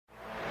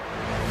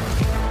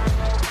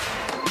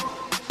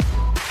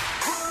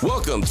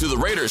Welcome to the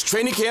Raiders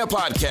Training Camp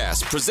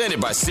Podcast,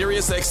 presented by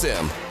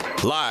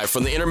SiriusXM. Live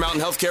from the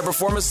Intermountain Healthcare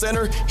Performance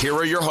Center, here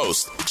are your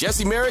hosts,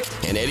 Jesse Merrick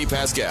and Eddie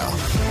Pascal.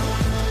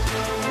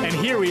 And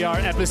here we are,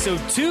 episode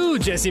 2,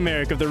 Jesse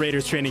Merrick of the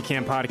Raiders Training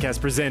Camp Podcast,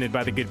 presented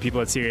by the good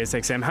people at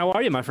SiriusXM. How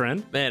are you, my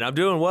friend? Man, I'm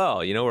doing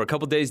well. You know, we're a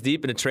couple days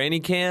deep into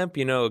training camp.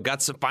 You know,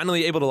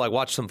 finally able to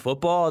watch some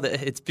football.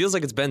 It feels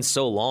like it's been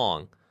so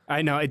long.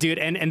 I know, dude,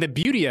 and the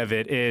beauty of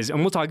it is, and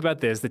we'll talk about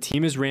this, the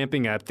team is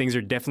ramping up. Things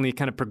are definitely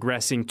kind of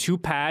progressing to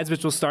pads,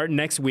 which will start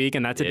next week,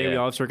 and that's a day we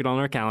all have circled on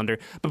our calendar.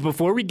 But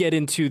before we get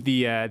into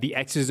the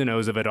X's and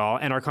O's of it all,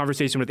 and our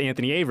conversation with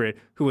Anthony Averett,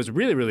 who was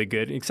really, really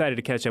good, excited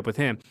to catch up with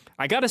him,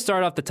 I got to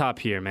start off the top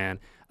here, man.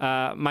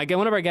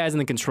 One of our guys in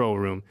the control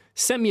room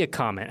sent me a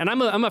comment, and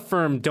I'm a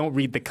firm don't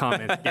read the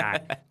comments guy.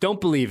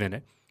 Don't believe in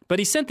it. But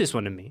he sent this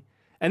one to me.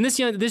 And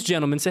this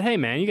gentleman said, hey,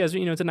 man, you guys,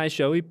 it's a nice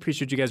show. We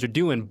appreciate what you guys are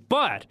doing.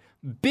 But,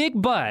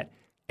 big but,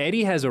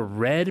 Eddie has a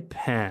red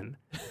pen.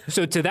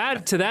 So to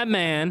that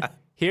man,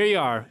 here you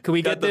are. Can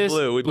we get this?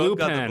 Blue. We blue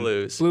both pen. got the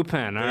blues. Blue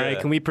pen, all right?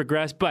 Can we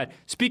progress? But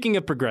speaking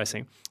of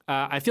progressing,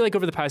 I feel like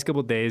over the past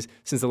couple of days,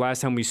 since the last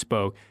time we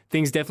spoke,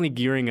 things definitely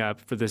gearing up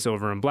for this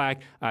Over in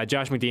Black.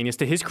 Josh McDaniels,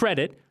 to his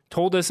credit,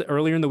 told us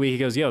earlier in the week, he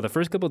goes, the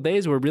first couple of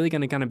days, we're really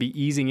going to kind of be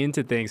easing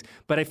into things.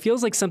 But it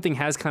feels like something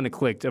has kind of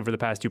clicked over the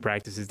past 2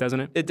 practices,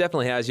 doesn't it? It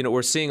definitely has.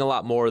 We're seeing a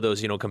lot more of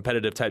those,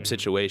 competitive type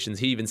situations.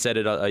 He even said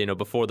it,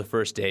 before the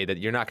first day that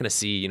you're not going to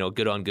see,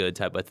 good on good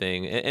type of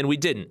thing. And we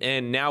didn't.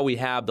 And now we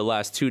have the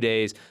last 2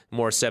 days,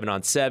 more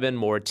 7-on-7,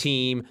 more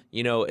team.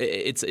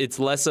 It's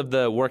less of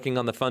the working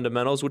on the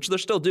fundamentals, which they're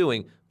still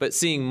doing, but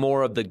seeing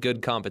more of the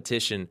good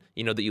competition,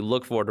 that you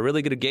look for to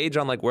really get a gauge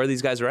on where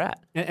these guys are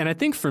at. And I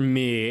think for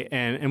me,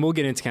 and we'll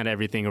get into kind of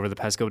everything over the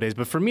past couple of days,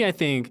 but for me, I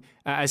think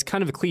as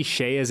kind of a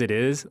cliche as it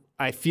is,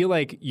 I feel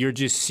like you're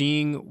just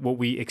seeing what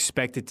we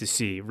expected to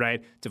see,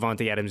 right?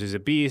 Devontae Adams is a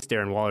beast.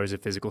 Darren Waller is a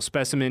physical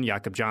specimen.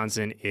 Jakob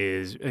Johnson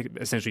is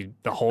essentially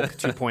the Hulk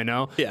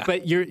 2.0. Yeah.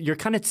 But you're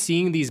kind of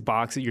seeing these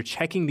boxes, you're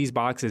checking these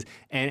boxes,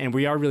 and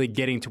we are really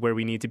getting to where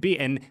we need to be.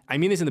 And I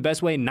mean this in the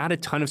best way, not a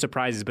ton of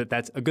surprises, but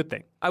that's a good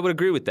thing. I would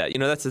agree with that.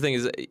 That's the thing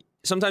is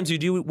sometimes you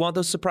do want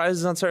those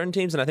surprises on certain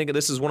teams, and I think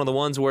this is one of the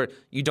ones where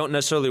you don't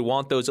necessarily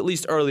want those, at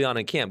least early on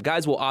in camp.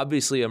 Guys will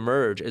obviously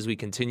emerge as we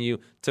continue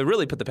to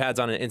really put the pads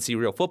on and see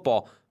real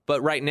football.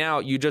 But right now,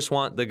 you just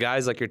want the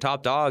guys like your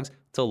top dogs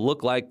to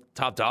look like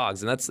top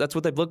dogs, and that's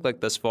what they've looked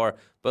like thus far.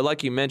 But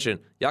like you mentioned,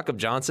 Jakob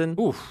Johnson,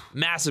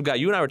 massive guy.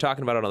 You and I were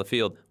talking about it on the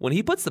field. When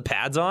he puts the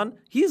pads on,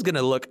 he's going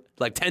to look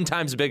like 10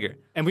 times bigger.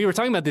 And we were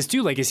talking about this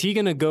too. Is he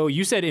going to go?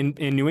 You said in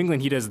New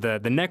England he does the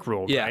neck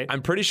roll, yeah, right?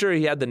 I'm pretty sure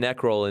he had the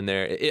neck roll in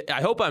there.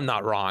 I hope I'm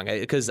not wrong,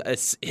 because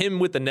him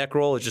with the neck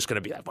roll is just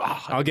going to be like,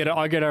 wow. I'll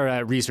get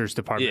our research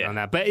department on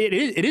that. But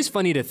it is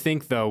funny to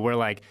think though, where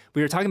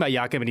we were talking about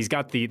Jakob and he's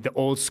got the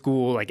old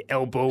school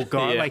elbow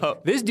guard. Yeah.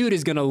 This dude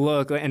is going to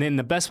look, and in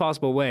the best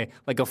possible way,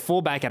 like a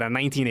fullback out of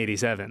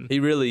 1987. He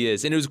really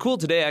is. And it was cool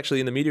today, actually,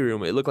 in the media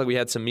room. It looked like we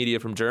had some media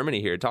from Germany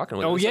here talking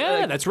with us. Oh,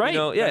 yeah, that's right.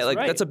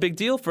 That's a big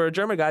deal for a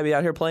German guy to be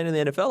out here playing in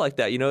the NFL like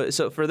that.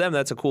 So for them,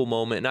 that's a cool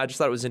moment. And I just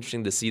thought it was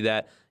interesting to see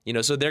that.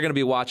 So they're going to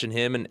be watching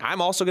him. And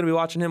I'm also going to be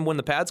watching him when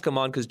the pads come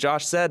on, because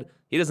Josh said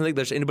he doesn't think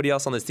there's anybody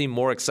else on this team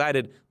more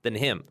excited than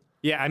him.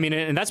 Yeah, I mean,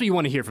 and that's what you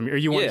want to hear from you, or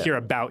you want to hear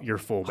about your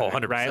fullback,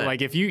 100%.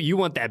 Right? If you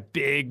want that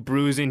big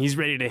bruising, he's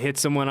ready to hit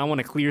someone, I want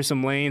to clear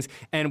some lanes.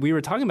 And we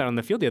were talking about it on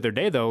the field the other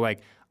day, though,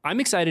 I'm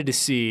excited to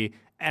see,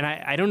 and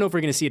I don't know if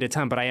we're going to see it a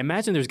ton, but I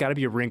imagine there's got to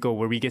be a wrinkle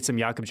where we get some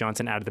Jakob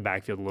Johnson out of the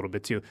backfield a little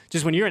bit too.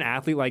 Just when you're an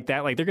athlete like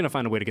that, they're going to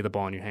find a way to get the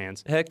ball in your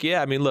hands. Heck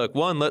yeah. I mean, look,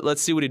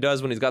 let's see what he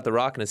does when he's got the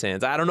rock in his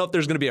hands. I don't know if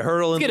there's going to be a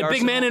hurdle in the get a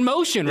big man in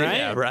motion, right?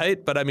 Yeah,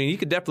 right? But I mean, he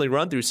could definitely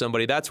run through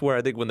somebody. That's where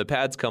I think when the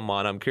pads come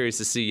on, I'm curious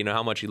to see,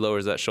 how much he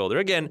lowers that shoulder.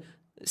 Again,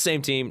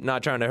 same team,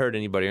 not trying to hurt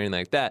anybody or anything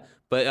like that.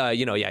 But,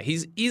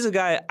 he's a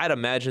guy, I'd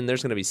imagine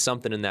there's going to be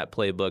something in that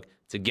playbook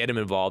to get him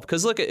involved.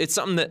 Because, look, it's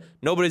something that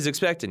nobody's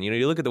expecting.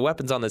 You look at the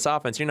weapons on this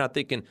offense, you're not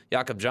thinking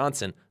Jakob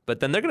Johnson.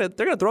 But then they're gonna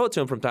throw it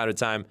to him from time to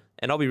time.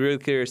 And I'll be really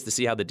curious to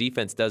see how the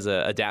defense does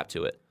adapt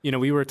to it.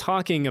 We were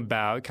talking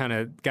about kind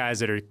of guys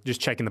that are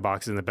just checking the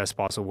boxes in the best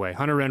possible way.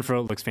 Hunter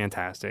Renfrow looks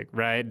fantastic,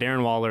 right?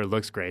 Darren Waller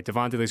looks great.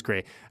 Devontae looks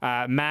great.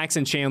 Max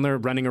and Chandler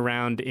running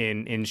around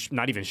in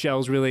not even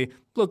shells, really,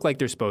 look like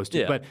they're supposed to.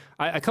 Yeah. But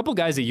a couple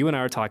guys that you and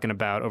I were talking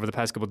about over the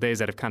past couple of days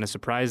that have kind of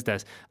surprised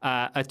us.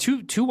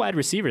 Two wide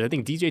receivers. I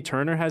think DJ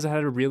Turner has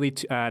had a really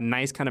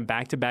nice kind of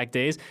back-to-back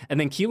days. And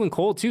then Keelan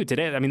Cole, too,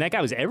 today. I mean, that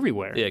guy was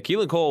everywhere. Yeah,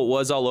 Keelan Cole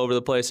was all over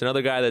the place.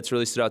 Another guy that's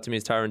really stood out to me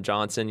is Tyron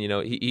Johnson.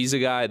 He's a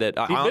guy that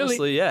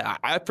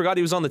I forgot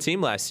he was on the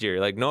team last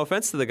year. No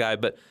offense to the guy,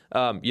 but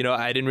I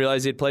didn't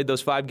realize he had played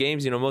those 5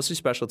 games. Mostly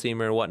special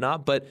teamer and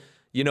whatnot. But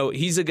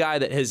he's a guy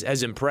that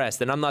has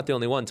impressed, and I'm not the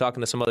only one.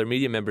 Talking to some other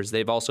media members,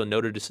 they've also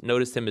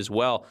noticed him as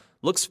well.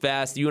 Looks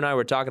fast. You and I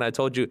were talking. I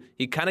told you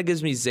he kind of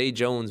gives me Zay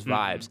Jones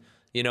vibes.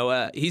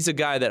 He's a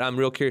guy that I'm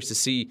real curious to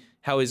see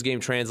how his game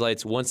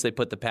translates once they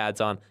put the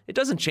pads on. It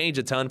doesn't change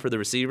a ton for the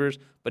receivers,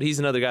 but he's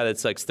another guy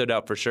that's stood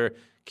out for sure.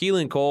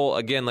 Keelan Cole,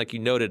 again, like you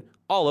noted,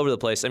 all over the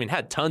place. I mean,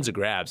 had tons of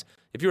grabs.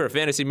 If you were a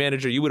fantasy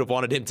manager, you would have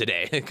wanted him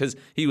today because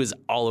he was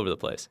all over the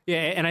place. Yeah,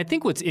 and I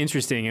think what's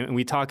interesting, and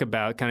we talk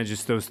about kind of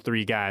just those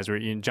three guys, or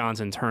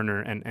Johnson,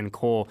 Turner, and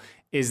Cole,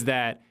 is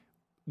that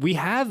we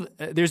have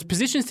there's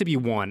positions to be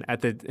won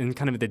in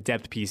kind of the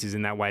depth pieces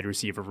in that wide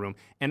receiver room.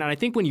 And I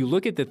think when you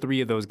look at the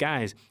three of those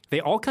guys, they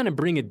all kind of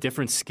bring a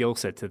different skill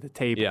set to the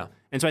table. Yeah.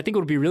 And so I think it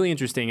would be really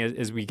interesting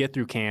as we get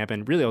through camp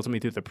and really ultimately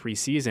through the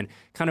preseason,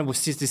 kind of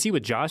just to see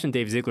what Josh and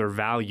Dave Ziegler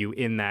value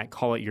in that,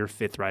 call it your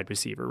fifth wide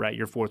receiver, right?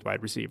 Your fourth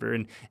wide receiver.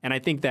 And I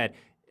think that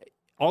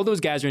all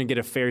those guys are going to get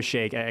a fair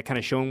shake at kind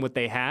of showing what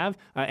they have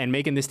and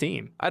making this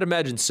team. I'd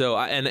imagine so.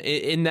 And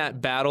in that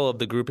battle of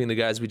the grouping the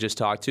guys we just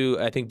talked to,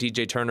 I think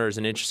DJ Turner is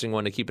an interesting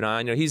one to keep an eye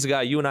on. You know, he's a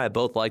guy you and I have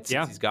both liked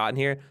since he's gotten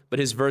here, but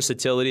his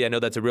versatility, I know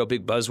that's a real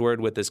big buzzword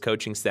with this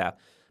coaching staff,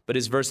 but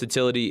his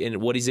versatility and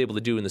what he's able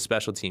to do in the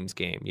special teams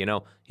game. You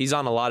know, he's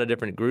on a lot of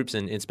different groups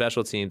in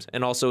special teams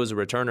and also as a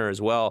returner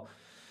as well.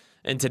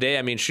 And today,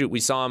 I mean,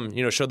 we saw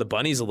him, show the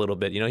bunnies a little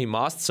bit. He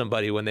mossed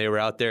somebody when they were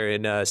out there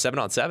in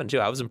 7-on-7 too.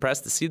 I was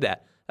impressed to see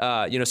that.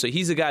 So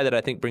he's a guy that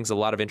I think brings a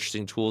lot of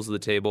interesting tools to the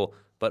table,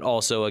 but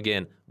also,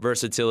 again,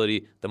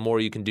 versatility. The more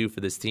you can do for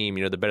this team,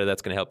 the better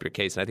that's going to help your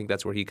case. And I think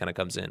that's where he kind of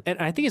comes in. And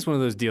I think it's one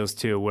of those deals,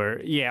 too,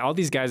 where, all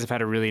these guys have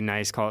had a really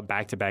nice, call it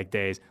back-to-back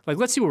days. Like,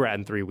 let's see where we're at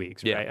in 3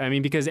 weeks, right? I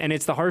mean, and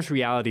it's the harsh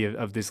reality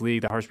of this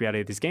league, the harsh reality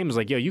of this game is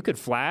like, you could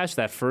flash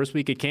that first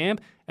week of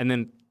camp, and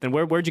then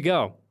where'd you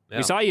go? Yeah.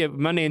 We saw you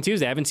Monday and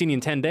Tuesday. I haven't seen you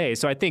in 10 days.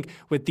 So I think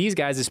with these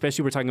guys,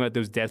 especially we're talking about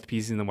those depth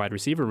pieces in the wide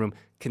receiver room,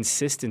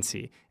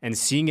 consistency and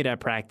seeing it at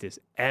practice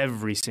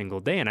every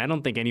single day. And I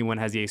don't think anyone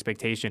has the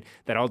expectation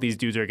that all these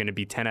dudes are going to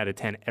be 10 out of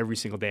 10 every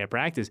single day at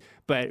practice.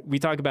 But we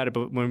talk about it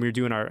when we were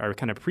doing our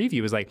kind of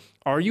preview is like,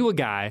 are you a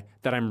guy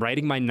that I'm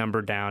writing my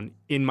number down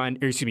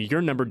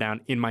your number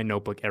down in my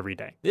notebook every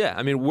day? Yeah.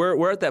 I mean,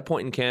 we're at that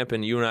point in camp,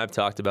 and you and I have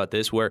talked about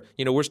this where,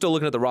 we're still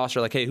looking at the roster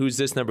like, hey, who's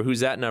this number? Who's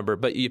that number?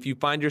 But if you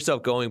find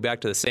yourself going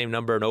back to the same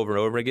number and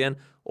over again,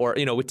 or,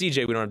 with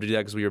DJ, we don't have to do that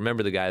because we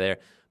remember the guy there.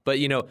 But,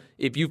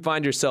 if you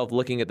find yourself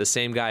looking at the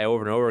same guy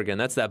over and over again,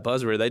 that's that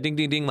buzzword, that ding,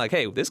 ding, ding, like,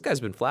 hey, this guy's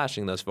been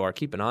flashing thus far.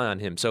 Keep an eye on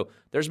him. So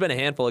there's been a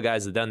handful of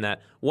guys that have done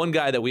that. One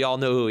guy that we all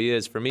know who he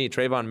is, for me,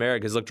 Trayvon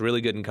Merrick, has looked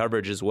really good in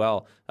coverage as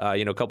well,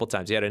 a couple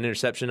times. He had an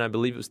interception, I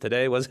believe it was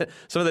today, was it?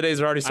 Some of the days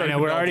are already starting. I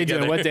know, we're already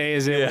doing, what day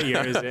is it? Yeah. What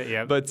year is it?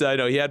 Yeah. But I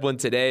know he had one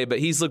today, but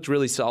he's looked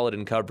really solid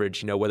in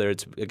coverage, whether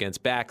it's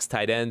against backs,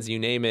 tight ends, you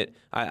name it.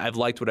 I've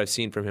liked what I've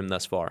seen from him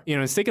thus far.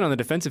 And sticking on the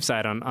defensive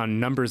side on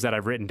numbers that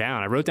I've written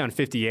down, I wrote down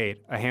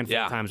 58 a handful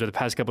of times over the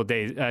past couple of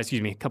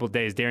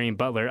days. Darian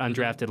Butler,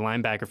 undrafted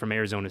linebacker from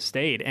Arizona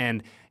State.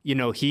 And,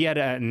 he had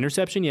an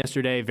interception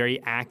yesterday, very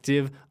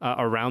active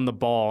around the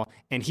ball.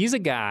 And he's a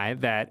guy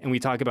that, and we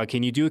talk about,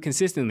 can you do it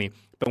consistently?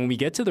 But when we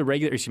get to not the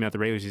regular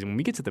season, when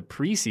we get to the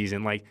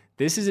preseason, like,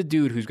 this is a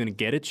dude who's going to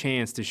get a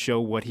chance to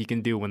show what he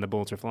can do when the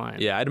bullets are flying.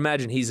 Yeah, I'd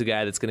imagine he's a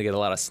guy that's going to get a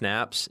lot of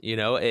snaps,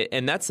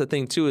 and that's the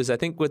thing, too, is I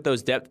think with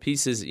those depth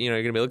pieces, you're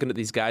going to be looking at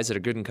these guys that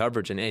are good in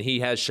coverage, and he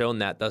has shown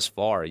that thus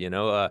far,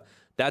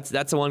 That's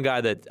the one guy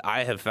that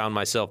I have found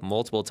myself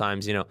multiple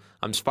times.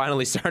 I'm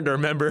finally starting to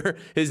remember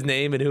his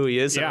name and who he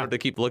is. So I don't have to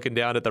keep looking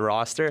down at the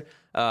roster.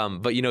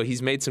 But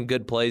he's made some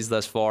good plays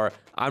thus far.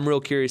 I'm real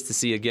curious to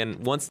see,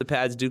 again, once the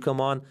pads do come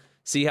on,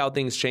 see how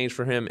things change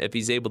for him if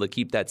he's able to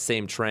keep that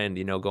same trend,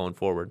 going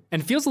forward.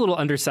 And feels a little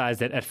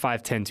undersized at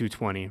 5'10",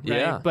 220, right?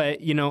 Yeah.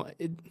 But,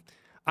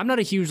 I'm not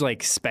a huge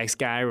specs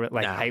guy or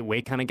height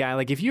weight kind of guy.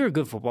 Like, if you're a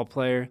good football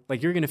player,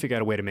 you're going to figure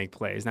out a way to make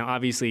plays. Now,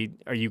 obviously,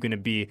 are you going to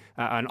be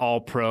an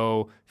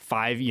all-pro,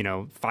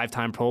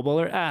 five-time Pro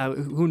Bowler?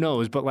 Who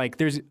knows? But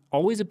there's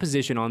always a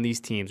position on these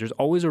teams. There's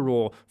always a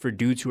role for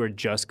dudes who are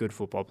just good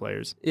football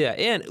players. Yeah,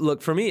 and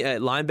look, for me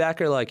at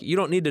linebacker, you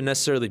don't need to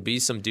necessarily be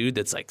some dude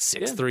that's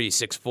 6'3",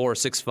 6'4",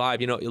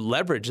 6'5".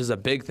 Leverage is a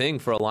big thing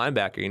for a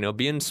linebacker.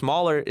 Being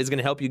smaller is going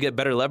to help you get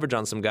better leverage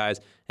on some guys.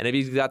 And if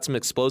he's got some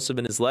explosiveness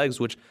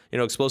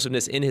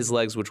in his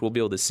legs, which we'll be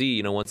able to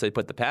see, once they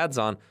put the pads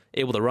on,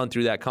 able to run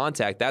through that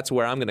contact, that's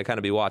where I'm going to kind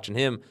of be watching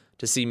him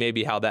to see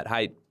maybe how that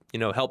height,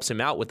 helps him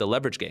out with the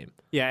leverage game.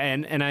 Yeah,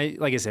 and I,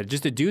 like I said,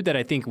 just a dude that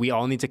I think we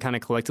all need to kind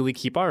of collectively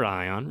keep our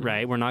eye on,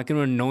 right? We're not going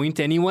to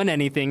anoint anyone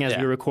anything as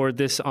we record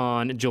this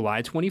on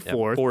July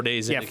 24th. 4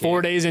 days into camp.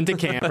 4 days into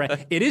camp,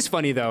 right? It is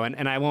funny, though,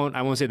 and I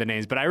won't say the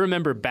names, but I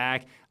remember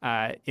back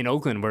in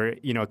Oakland where,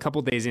 a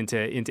couple days into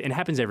and it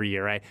happens every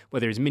year, right?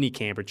 Whether it's mini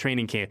camp or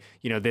training camp,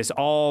 this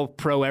all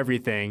pro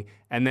everything,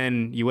 and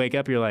then you wake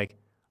up, you're like,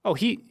 oh,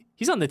 he's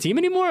on the team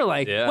anymore?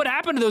 What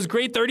happened to those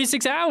great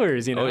 36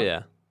 hours, Oh,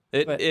 yeah.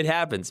 It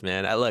happens,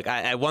 man.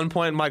 At one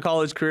point in my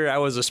college career, I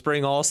was a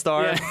spring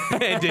all-star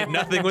and did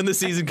nothing when the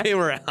season came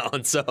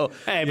around. So,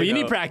 hey, but you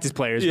need practice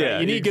players, right?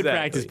 You need good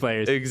practice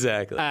players.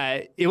 Exactly.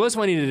 It was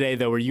funny today,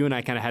 though, where you and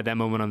I kind of had that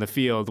moment on the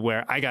field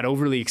where I got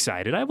overly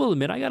excited. I will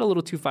admit, I got a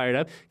little too fired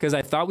up because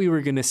I thought we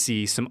were going to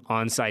see some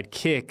onside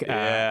kick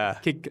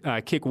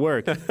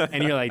work.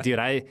 And you're like,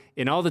 dude,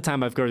 in all the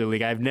time I've covered the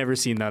league, I've never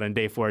seen that on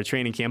day 4 of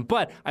training camp.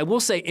 But I will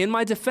say, in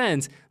my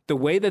defense, the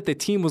way that the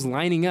team was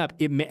lining up,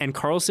 and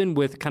Carlson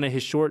with kind of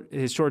his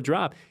short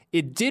drop,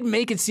 it did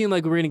make it seem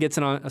like we were going to get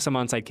some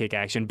onside kick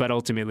action, but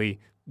ultimately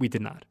we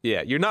did not.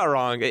 Yeah, you're not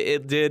wrong.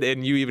 It did,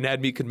 and you even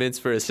had me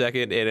convinced for a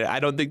second, and I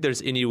don't think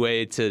there's any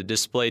way to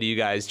display to you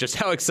guys just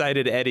how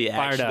excited Eddie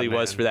actually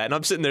was for that. And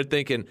I'm sitting there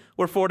thinking,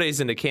 we're 4 days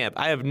into camp.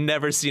 I have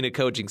never seen a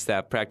coaching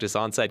staff practice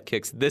onside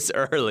kicks this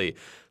early.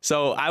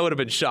 So I would have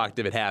been shocked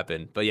if it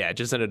happened. But yeah, it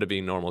just ended up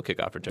being normal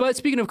kickoff return. But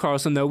speaking of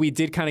Carlson, though, we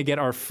did kind of get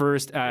our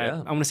first,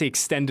 I want to say,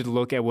 extended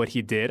look at what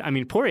he did. I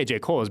mean, poor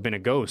AJ Cole has been a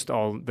ghost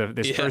all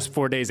this first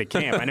 4 days of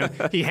camp. I know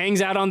he hangs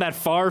out on that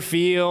far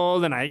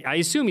field, and I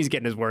assume he's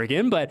getting his work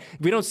in, but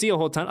we don't see a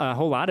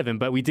whole lot of him.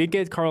 But we did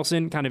get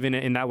Carlson kind of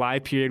in that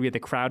live period. We had the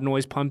crowd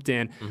noise pumped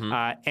in.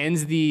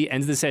 Ends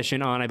the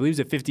session on, I believe,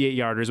 it's a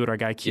 58-yarder is what our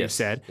guy Q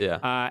said.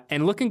 Yeah.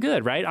 And looking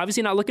good, right?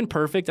 Obviously not looking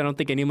perfect. I don't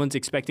think anyone's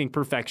expecting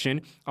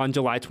perfection on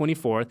July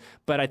 24th.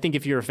 But I think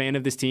if you're a fan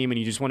of this team and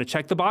you just want to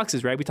check the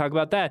boxes, right? We talk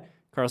about that.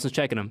 Carlson's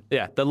checking them.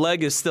 Yeah, the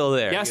leg is still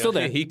there. Yeah, still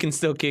there. He can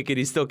still kick it.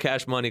 He's still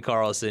Cash Money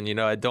Carlson.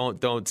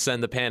 Don't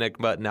send the panic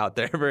button out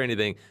there or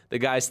anything. The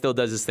guy still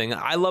does his thing.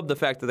 I love the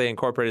fact that they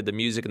incorporated the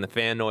music and the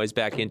fan noise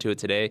back into it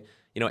today.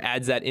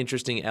 Adds that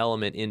interesting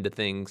element into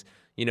things.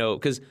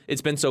 Because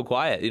it's been so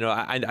quiet.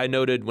 I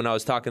noted when I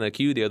was talking to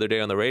Q the other day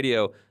on the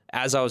radio,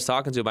 as I was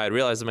talking to him, I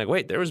realized, I'm like,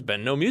 wait, there has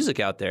been no music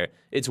out there.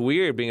 It's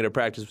weird being at a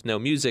practice with no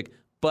music.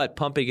 But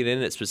pumping it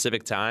in at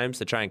specific times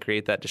to try and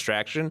create that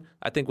distraction,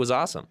 I think was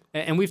awesome.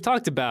 And we've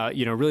talked about,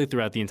 really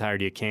throughout the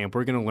entirety of camp,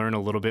 we're going to learn a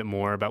little bit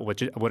more about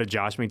what a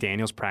Josh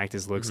McDaniels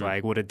practice looks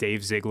like, what a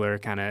Dave Ziegler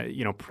kind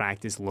of,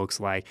 practice looks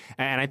like.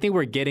 And I think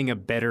we're getting a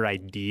better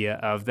idea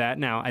of that.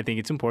 Now, I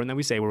think it's important that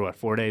we say we're,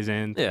 4 days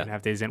in,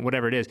 3.5 days in,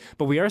 whatever it is.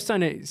 But we are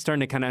starting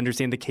to kind of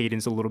understand the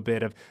cadence a little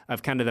bit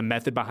of kind of the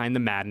method behind the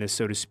madness,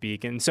 so to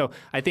speak. And so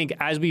I think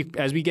as we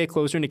get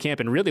closer into camp,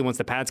 and really once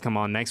the pads come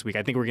on next week,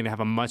 I think we're going to have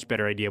a much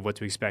better idea of what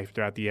to expect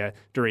throughout the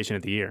duration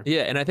of the year.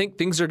 Yeah, and I think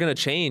things are going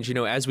to change,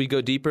 as we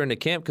go deeper into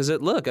camp. Because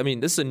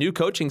this is a new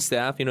coaching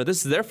staff.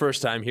 This is their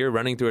first time here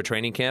running through a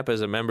training camp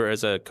as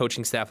a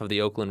coaching staff of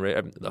the Oakland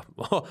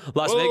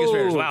Las Vegas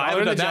Raiders. Wow, I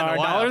haven't done that in a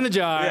while. Dollar in the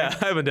jar. Yeah,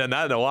 I haven't done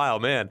that in a while,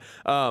 man.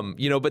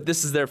 But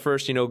this is their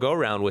first, go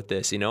around with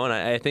this, and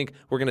I think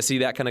we're going to see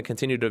that kind of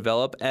continue to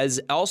develop as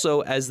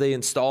they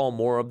install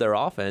more of their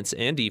offense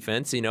and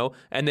defense,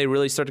 and they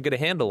really start to get a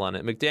handle on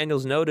it.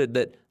 McDaniels noted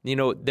that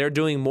they're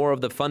doing more of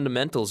the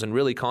fundamentals and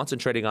really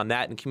concentrating on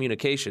that and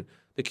communication.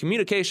 The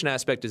communication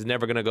aspect is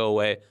never going to go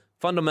away.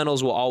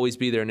 Fundamentals will always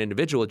be there in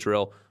individual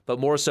drill, but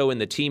more so in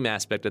the team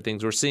aspect of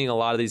things. We're seeing a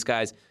lot of these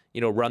guys,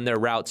 run their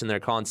routes and their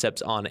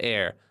concepts on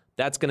air.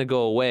 That's going to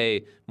go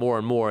away more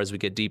and more as we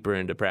get deeper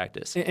into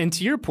practice. And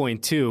to your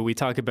point, too, we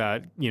talk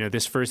about,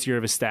 this first year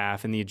of a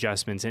staff and the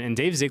adjustments. And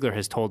Dave Ziegler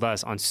has told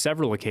us on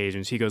several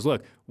occasions, he goes,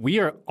 look, we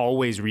are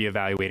always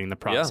reevaluating the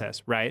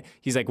process, right?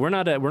 He's like, we're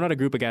not a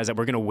group of guys that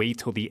we're going to wait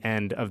till the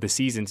end of the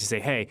season to say,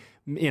 hey,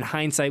 in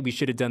hindsight, we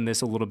should have done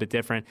this a little bit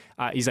different.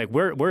 He's like,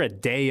 we're a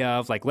day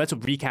of, let's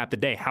recap the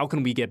day. How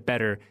can we get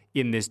better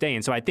in this day?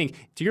 And so I think,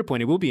 to your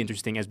point, it will be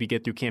interesting as we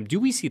get through camp. Do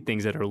we see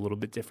things that are a little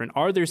bit different?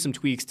 Are there some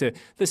tweaks to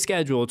the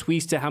schedule,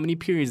 tweaks to how many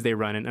periods they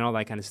run and all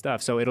that kind of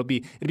stuff? So it'll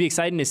be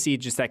exciting to see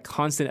just that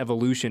constant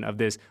evolution of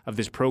this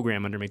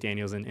program under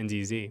McDaniels and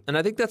DZ. And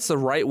I think that's the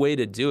right way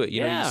to do it.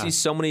 You see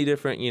so many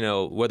different,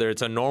 whether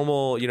it's a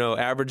normal,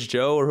 average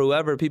Joe or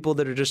whoever, people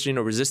that are just,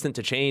 resistant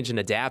to change and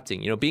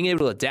adapting. Being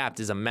able to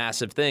adapt is a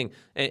massive thing,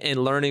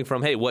 and learning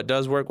from, hey, what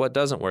does work, what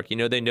doesn't work.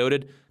 They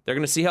noted they're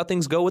going to see how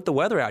things go with the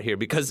weather out here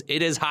because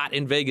it is hot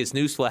in Vegas.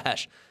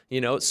 Newsflash.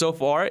 So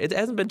far it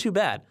hasn't been too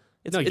bad.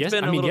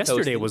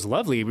 Yesterday was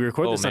lovely. We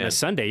recorded this on a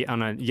Sunday.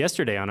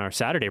 Yesterday on our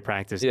Saturday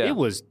practice, it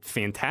was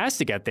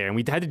fantastic out there, and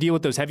we had to deal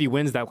with those heavy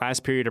winds that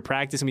last period of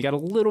practice, and we got a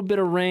little bit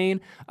of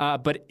rain.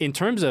 But in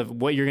terms of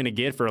what you're going to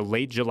get for a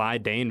late July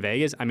day in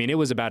Vegas, it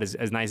was about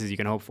as nice as you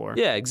can hope for.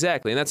 Yeah,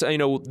 exactly. And that's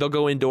they'll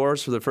go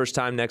indoors for the first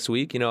time next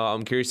week.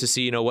 I'm curious to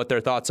see what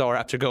their thoughts are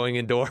after going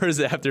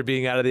indoors, after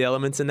being out of the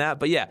elements and that.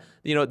 But yeah,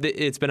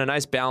 it's been a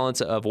nice balance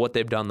of what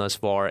they've done thus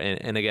far,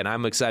 and again,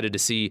 I'm excited to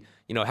see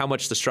how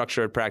much the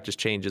structure of practice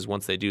changes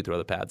once they do throw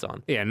the pads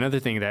on. Yeah, another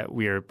thing that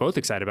we are both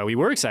excited about,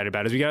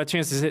 is we got a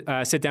chance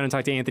to sit down and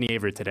talk to Anthony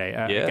Averett today,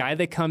 a guy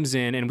that comes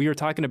in, and we were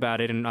talking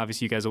about it, and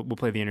obviously you guys will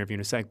play the interview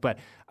in a sec, but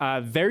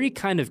very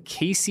kind of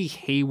Casey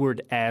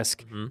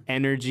Hayward-esque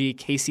energy,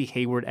 Casey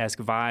Hayward-esque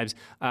vibes,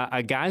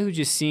 a guy who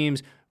just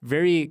seems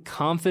very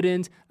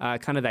confident,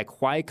 kind of that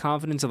quiet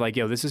confidence of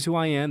this is who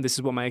I am. This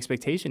is what my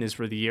expectation is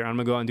for the year. I'm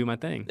going to go out and do my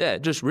thing. Yeah,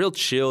 just real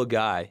chill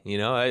guy.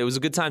 It was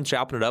a good time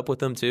chopping it up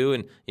with him too.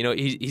 And,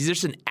 he's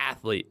just an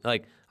athlete.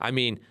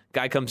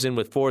 Guy comes in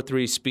with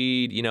 4.3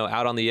 speed,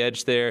 out on the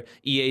edge there.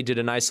 EA did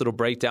a nice little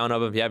breakdown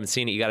of him. If you haven't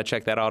seen it, you got to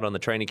check that out on the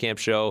training camp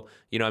show.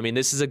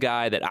 This is a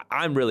guy that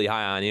I'm really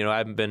high on. I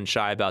haven't been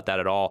shy about that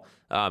at all.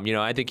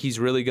 I think he's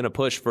really going to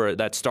push for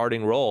that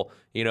starting role.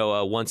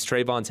 Once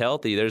Trayvon's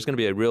healthy, there's going to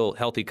be a real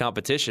healthy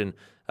competition,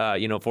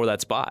 for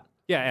that spot.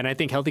 Yeah, and I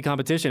think healthy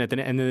competition at the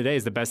end of the day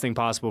is the best thing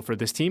possible for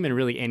this team and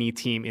really any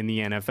team in the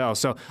NFL.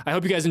 So I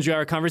hope you guys enjoy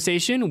our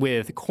conversation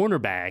with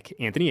cornerback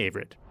Anthony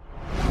Averett.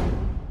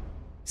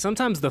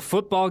 sometimes the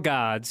football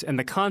gods and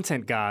the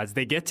content gods,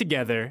 they get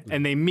together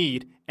and they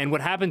meet, and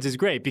what happens is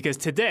great, because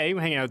today,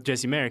 we're hanging out with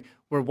Jesse Merrick,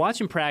 we're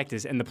watching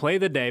practice, and the play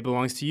of the day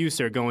belongs to you,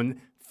 sir, going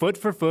foot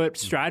for foot,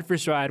 stride for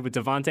stride with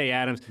Davante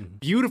Adams.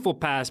 Beautiful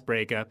pass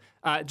breakup.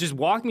 Just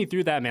walk me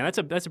through that, man. That's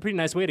a pretty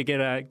nice way to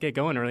get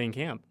going early in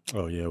camp.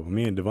 Oh, yeah. Well,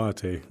 me and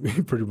Davante,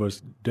 we pretty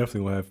much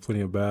definitely will have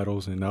plenty of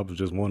battles, and I was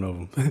just one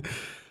of them.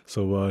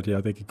 So, yeah,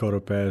 I think he caught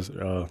a pass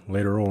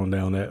later on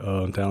down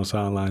that down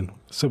sideline.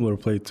 Similar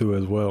play, too,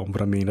 as well.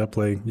 But, I mean, that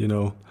play,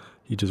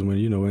 he just went,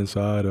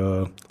 inside.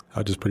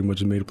 I just pretty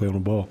much made a play on the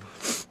ball.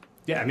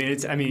 Yeah,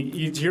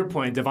 to your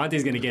point,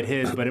 Davante's going to get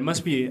his, but it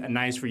must be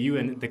nice for you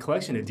and the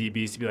collection of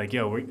DBs to be like,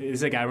 this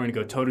is a guy we're going to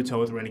go toe-to-toe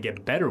with, we're going to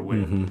get better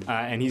with,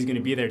 and he's going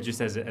to be there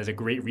just as a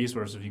great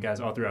resource for you guys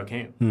all throughout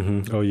camp.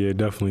 Mm-hmm. Oh, yeah,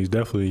 definitely. He's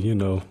definitely,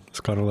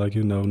 it's kind of like,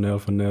 nail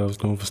for nail,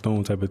 stone for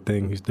stone type of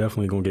thing. He's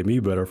definitely going to get me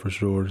better for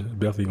sure.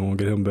 Definitely going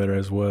to get him better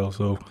as well.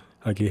 So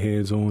I get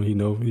hands-on,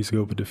 he's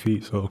good with the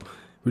feet, so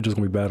we're just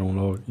going to be battling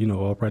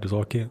all practice,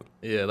 all camp.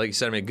 Yeah, like you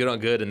said, good on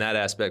good in that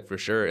aspect for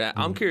sure.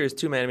 I'm curious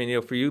too, man.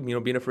 For you,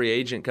 being a free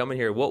agent coming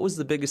here, what was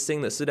the biggest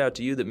thing that stood out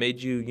to you that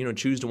made you,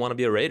 choose to want to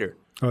be a Raider?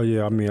 Oh,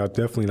 yeah, I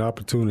definitely an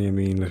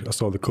opportunity. I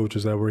saw the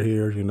coaches that were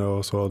here,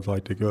 I saw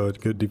like the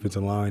good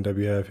defensive line that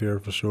we have here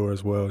for sure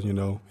as well,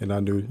 and I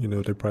knew,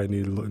 they probably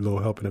needed a little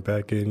help in the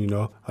back end,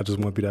 I just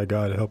want to be that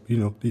guy to help,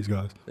 these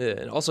guys. Yeah,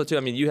 and also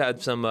too, you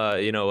had some,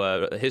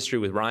 history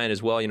with Ryan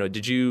as well.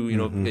 Did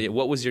you,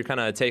 what was your kind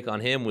of take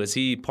on him? Was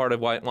he part of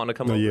why you wanted to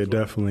come over? Yeah,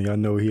 definitely. I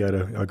know he had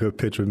a good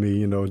pitch with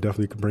me,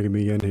 definitely bringing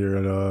me in here.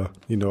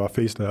 And, I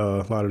faced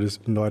a lot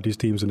of these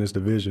teams in this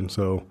division,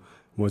 so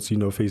once,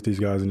 faced these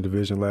guys in the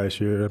division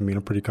last year,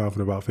 I'm pretty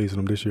confident about facing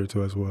them this year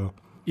too as well.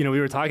 We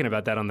were talking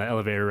about that on the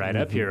elevator ride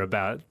up here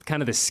about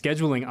kind of the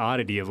scheduling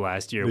oddity of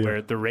last year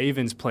where the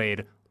Ravens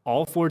played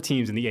all 4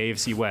 teams in the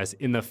AFC West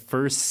in the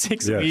first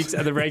 6 weeks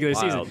of the regular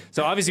season.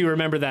 So obviously we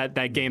remember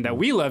that game that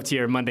we loved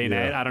here Monday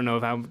night. I don't know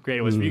how great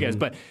it was for you guys,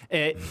 but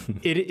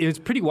it was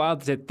pretty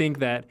wild to think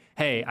that,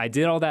 hey, I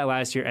did all that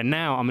last year, and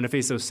now I'm going to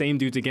face those same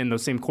dudes again,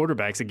 those same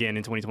quarterbacks again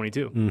in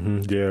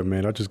 2022. Yeah,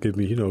 man, that just gives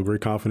me, great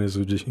confidence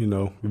of just,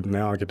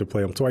 now I get to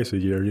play them twice a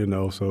year,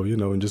 so,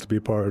 and just to be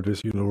a part of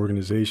this,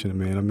 organization,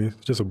 man,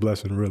 it's just a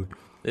blessing, really.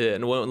 Yeah,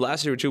 and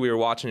last year, too, we were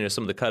watching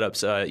some of the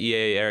cut-ups.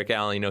 EA, Eric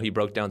Allen, he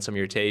broke down some of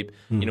your tape,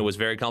 was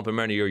very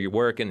complimentary of your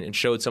work and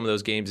showed some of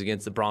those games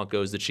against the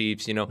Broncos, the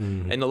Chiefs, And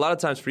a lot of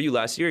times for you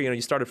last year,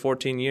 you started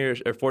 14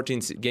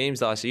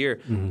 games last year.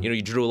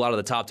 You drew a lot of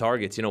the top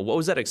targets. What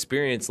was that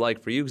experience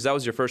like for you? Because that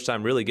was your first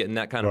time really getting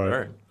that kind of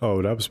burn.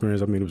 Oh, that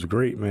experience, it was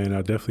great, man.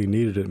 I definitely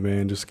needed it,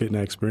 man, just getting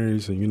that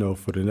experience. And,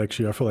 for the next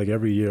year, I feel like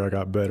every year I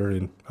got better,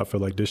 and I feel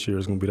like this year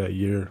is going to be that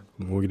year.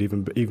 We'll get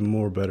even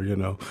more better,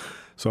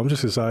 So I'm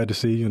just excited to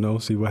see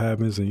what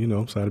happens and,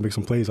 excited to make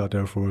some plays out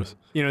there for us.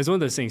 It's one of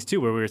those things,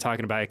 too, where we were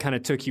talking about it kind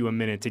of took you a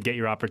minute to get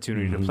your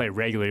opportunity to play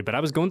regularly. But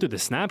I was going through the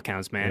snap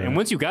counts, man. Yeah. And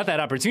once you got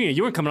that opportunity,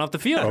 you weren't coming off the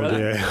field,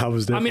 brother. Yeah, I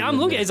was definitely. I'm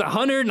looking, it's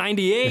 100,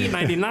 98,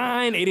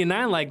 99,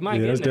 89, like, my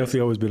goodness. That's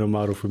definitely always been a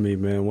model for me,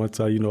 man. Once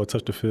I,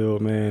 touch the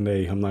field, man,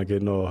 hey, I'm not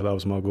getting off. That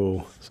was my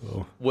goal.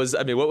 So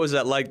what was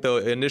that like, though,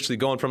 initially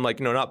going from,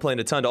 not playing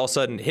a ton to all of a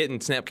sudden hitting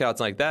snap counts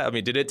like that?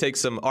 Did it take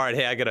some, all right,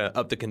 hey, I got to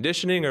up the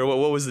conditioning, or what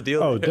was the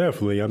deal? Oh,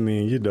 definitely.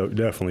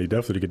 Definitely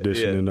the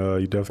conditioning. Yeah.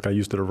 You definitely got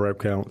used to the rep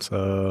counts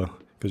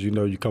because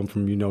you come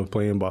from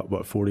playing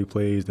about 40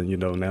 plays, then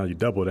now you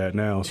double that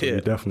now. So you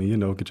definitely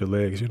get your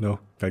legs.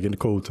 Got to get in the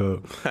cold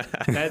tub.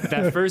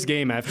 that first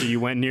game after you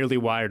went nearly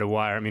wire to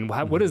wire.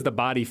 What does the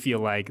body feel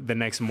like the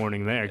next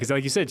morning there? Because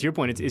like you said, to your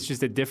point, it's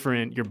just a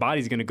different. Your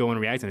body's going to go and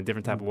react in a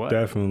different type of way.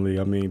 Definitely.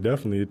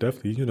 Definitely.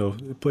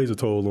 It plays a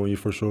toll on you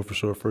for sure.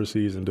 First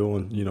season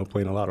doing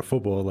playing a lot of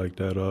football like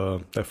that.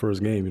 That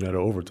first game, that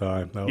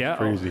overtime. That was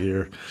crazy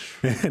here.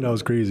 And that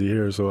was crazy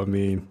here. So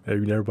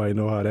everybody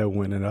know how that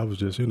went, and that was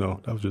just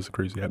that was just a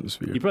crazy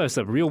atmosphere. You probably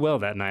slept real well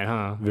that night,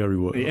 huh? Very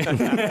well. Yeah.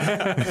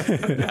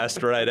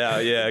 Passed right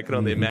out. Yeah, I can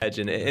only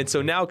imagine. And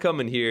so now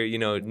coming here,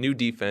 new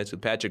defense with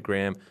Patrick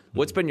Graham.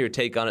 What's been your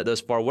take on it thus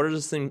far? What are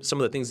some of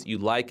the things that you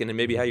like, and then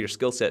maybe how your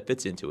skill set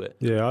fits into it?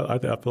 Yeah, I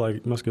feel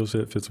like my skill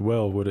set fits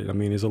well with it.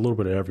 It's a little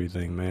bit of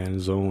everything, man.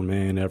 Zone,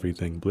 man,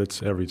 everything.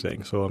 Blitz,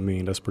 everything. So,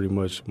 that's pretty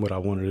much what I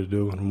wanted to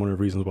do, and one of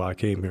the reasons why I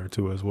came here,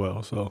 too, as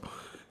well. So,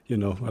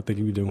 I think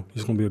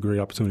it's going to be a great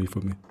opportunity for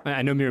me.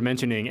 I know we were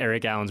mentioning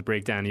Eric Allen's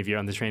breakdown of you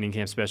on the training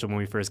camp special when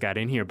we first got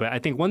in here, but I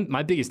think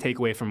my biggest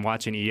takeaway from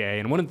watching EA,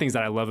 and one of the things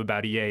that I love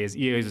about EA is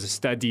a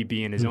stud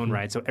DB in his own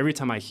right. So every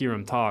time I hear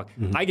him talk,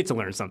 I get to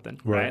learn something,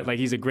 right? Like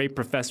he's a great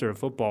professor of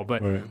football.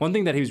 But one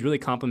thing that he was really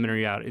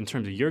complimentary out in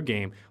terms of your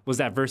game was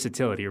that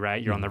versatility,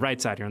 right? You're on the right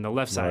side, you're on the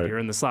left side, you're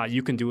in the slot,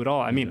 you can do it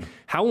all.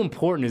 How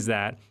important is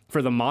that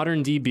for the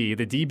modern DB,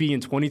 the DB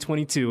in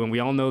 2022, and we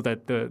all know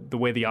that the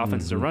way the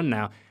offenses are run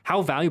now,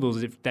 how valuable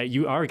is it that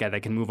you are a guy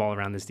that can move all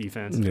around this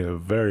defense? Yeah,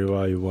 very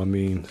valuable.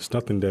 It's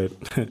nothing that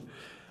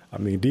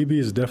DB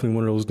is definitely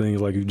one of those things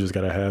like you just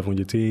got to have on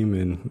your team,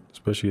 and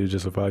especially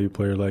just a value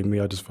player like me,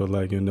 I just feel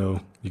like, you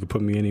can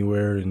put me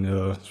anywhere, and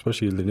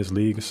especially in this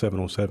league,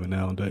 7-on-7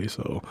 nowadays.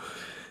 So,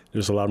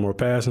 there's a lot more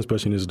passing,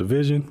 especially in this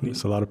division.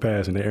 It's a lot of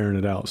passing. They're airing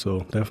it out. So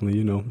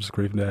definitely, just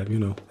great to have,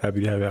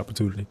 happy to have the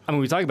opportunity. I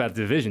mean, we talk about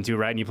the division too,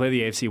 right? And you played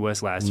the AFC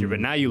West last year, but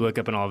now you look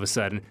up and all of a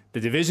sudden the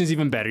division's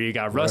even better. You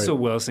got Russell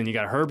Wilson, you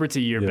got Herbert's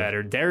a year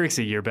better, Derek's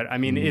a year better. I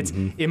mean,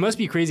 it must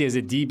be crazy as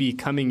a DB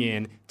coming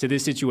in to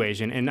this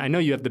situation. And I know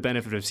you have the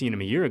benefit of seeing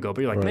him a year ago,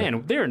 but you're like,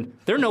 man, there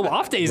are no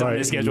off days on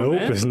this schedule.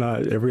 Nope, man. It's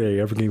not. Every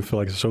game feel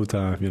like it's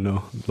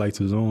showtime.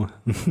 Lights is on.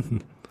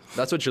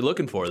 That's what you're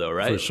looking for, though,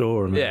 right? For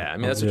sure, man. Yeah, I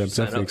mean, that's what you're I'm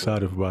definitely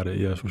excited about it.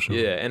 Yeah, for sure.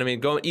 Yeah, and I mean,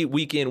 going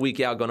week in, week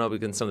out, going up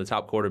against some of the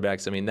top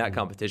quarterbacks. I mean, that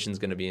competition is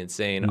going to be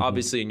insane.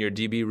 Obviously, in your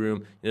DB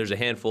room, there's a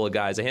handful of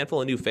guys, a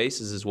handful of new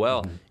faces as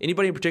well.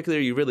 Anybody in particular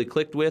you really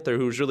clicked with, or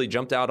who's really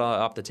jumped out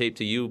off the tape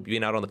to you,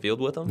 being out on the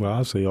field with them? Well,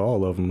 I'll say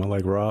all of them. I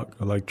like Rock,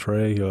 I like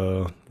Trey,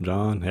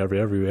 John,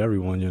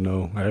 everyone.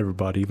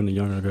 Everybody, even the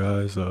younger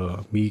guys,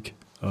 Meek.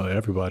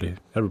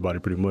 Everybody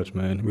pretty much,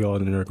 man. We all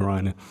in there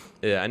grinding.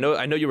 Yeah, I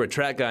know you were a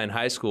track guy in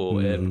high school.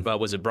 And,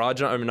 was it broad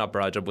jump? I mean, not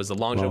broad jump. Was the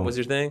long jump was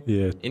your thing?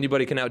 Yeah.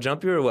 Anybody can out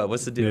jump you or what?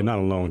 What's the deal? Yeah, not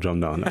a long jump,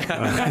 no.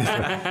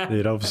 Yeah,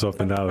 that was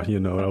something I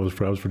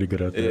was pretty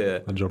good at that. Yeah.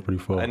 I jumped pretty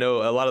far. I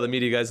know a lot of the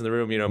media guys in the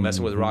room,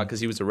 messing with Rock because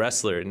he was a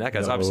wrestler, and that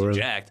guy's obviously really?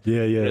 jacked.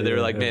 Yeah. They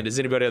were like, man, does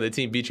anybody on the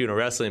team beat you in a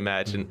wrestling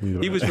match?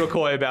 And he was real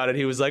coy about it.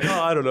 He was like,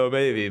 I don't know,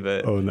 maybe,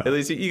 but at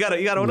least you got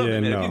to own up,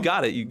 man. No. If you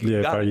got it, you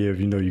got it. Yeah, if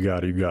you know you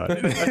got it, you got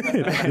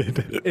it.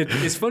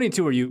 It's funny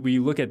too where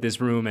you look at this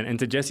room and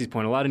to Jesse's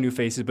point, a lot of new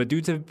faces, but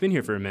dudes have been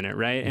here for a minute,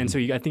 right? And so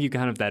I think you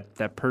kind of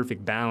that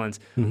perfect balance.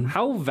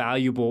 How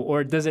valuable,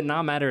 or does it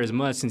not matter as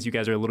much since you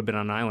guys are a little bit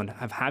on an island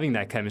of having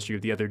that chemistry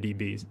with the other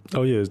DBs?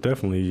 Oh yeah, it's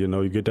definitely you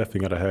definitely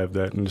got to have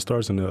that, and it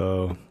starts in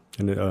the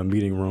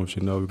meeting rooms.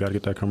 We got to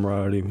get that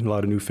camaraderie. A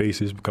lot of new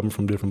faces coming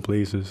from different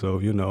places. So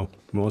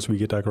once we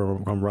get that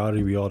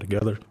camaraderie, we all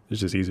together. It's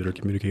just easier to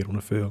communicate on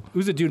the field.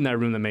 Who's the dude in that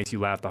room that makes you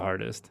laugh the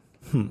hardest?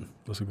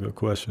 That's a good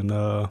question.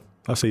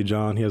 I'll say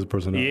John. He has a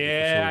personality.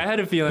 Yeah, sure. I had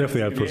a feeling.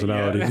 Definitely had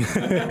personality.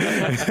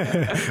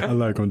 Yeah. I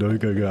like him, though. He's a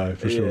good guy,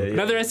 for sure. Yeah.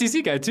 Another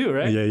SEC guy, too,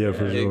 right? Yeah,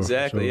 for sure.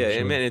 Exactly, sure.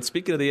 And man, and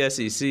speaking of the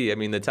SEC, I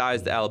mean, the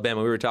ties to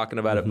Alabama, we were talking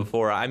about it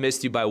before. I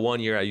missed you by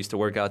 1 year. I used to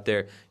work out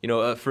there.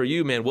 For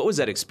you, man, what was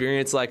that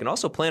experience like? And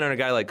also playing on a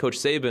guy like Coach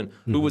Saban,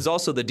 who was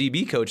also the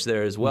DB coach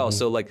there as well.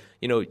 So,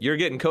 you're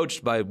getting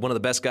coached by one of the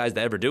best guys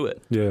to ever do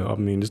it. Yeah, I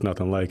mean, there's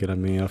nothing like it. I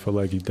mean, I feel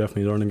like you're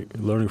definitely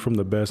learning from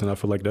the best, and I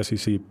feel like the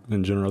SEC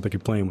in general, I think you're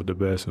playing with the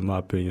best, in my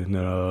opinion.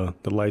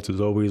 The lights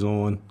is always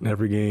on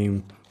every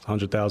game.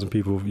 100,000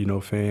 people,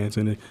 fans,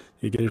 and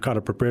it kind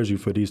of prepares you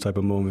for these type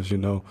of moments.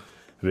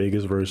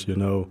 Vegas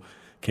versus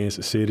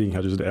Kansas City.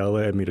 I just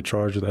the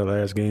Chargers that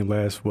last game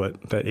that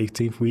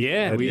 18th week.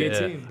 Yeah, week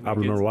 18. I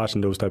remember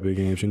watching those type of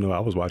games. I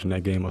was watching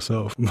that game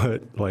myself.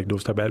 But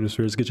those type of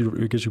atmospheres get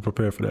you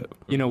prepared for that.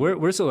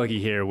 We're so lucky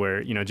here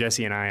where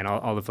Jesse and I and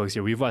all the folks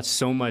here, we've watched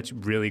so much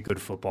really good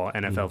football,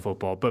 NFL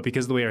football. But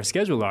because of the way our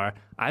schedule are,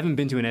 I haven't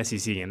been to an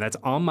SEC game. That's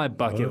on my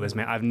bucket list,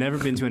 man. I've never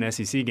been to an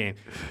SEC game.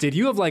 Did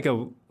you have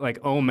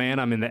oh man,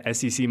 I'm in the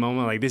SEC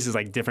moment? Like this is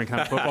different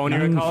kind of football when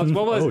you're in college.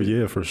 What was it? Oh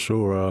yeah, for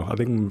sure. I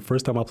think the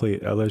first time I played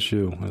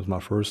LSU. It was my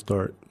first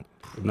start.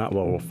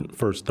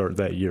 First start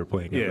that year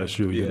playing at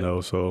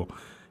LSU, So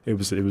it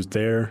was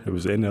there. It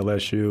was in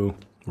LSU,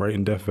 right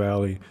in Death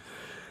Valley.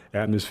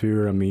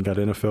 Atmosphere, you got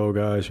NFL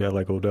guys. You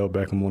had Odell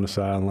Beckham on the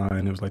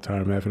sideline. It was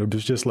Tyrann Mathieu. It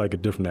was just a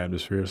different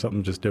atmosphere,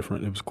 something just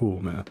different. It was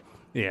cool, man.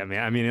 Yeah,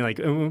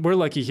 man. We're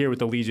lucky here with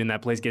the Legion.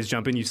 That place gets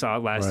jumping. You saw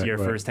it last year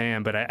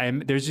firsthand. But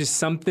there's just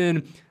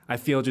something I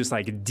feel just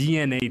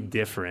DNA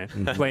different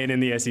playing in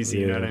the SEC.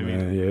 You know what I mean?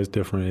 Man, yeah, it's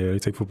different. Yeah, they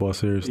take football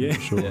seriously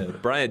for sure. Yeah,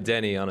 Bryant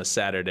Denny on a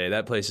Saturday,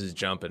 that place is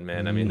jumping,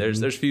 man.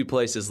 There's few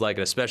places like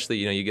it, especially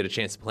you get a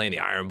chance to play in the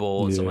Iron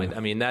Bowl and something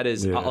like that. That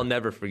is I'll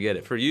never forget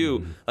it. For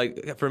you,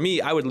 for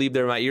me, I would leave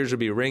there, my ears would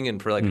be ringing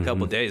for a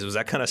couple of days. Was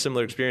that kind of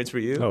similar experience for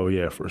you? Oh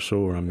yeah, for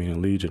sure.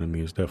 Legion,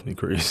 it's definitely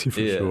crazy for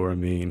sure.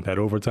 That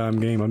overtime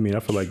game, I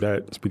feel like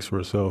that speaks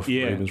for itself.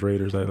 Yeah. Ravens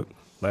Raiders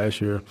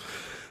last year.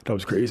 That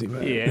was crazy,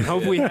 man. Yeah, and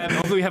hopefully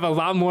we have a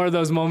lot more of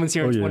those moments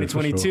here in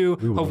 2022.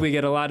 Sure. Hopefully we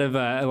get a lot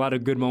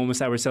of good moments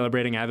that we're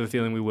celebrating. I have a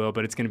feeling we will,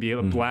 but it's going to be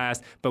a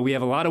blast. But we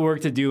have a lot of work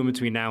to do in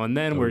between now and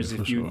then. We're just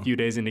a few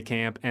days into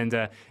camp,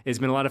 and it's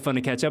been a lot of fun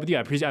to catch up with you.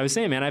 I was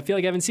saying, man, I feel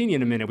like I haven't seen you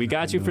in a minute. We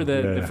got you for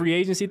the free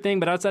agency thing,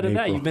 but outside of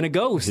that, you've been a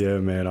ghost. Yeah,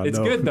 man. I know. It's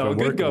good though.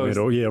 Good ghost.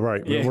 Oh yeah,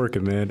 right. We're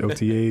working, man.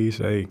 OTAs.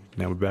 Hey,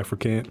 now we're back for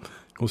camp.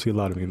 We'll see a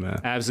lot of me,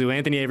 man. Absolutely.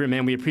 Anthony Averett,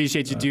 man, we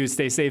appreciate you, dude.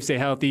 Stay safe, stay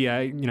healthy.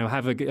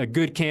 Have a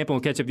good camp, and we'll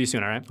catch up with you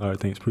soon, all right? All right,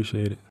 thanks.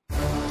 Appreciate it.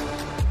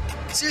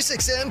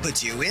 SiriusXM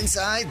puts you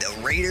inside the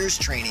Raiders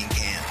training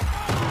camp.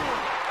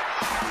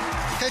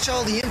 Catch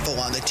all the info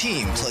on the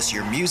team, plus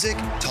your music,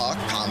 talk,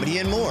 comedy,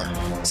 and more.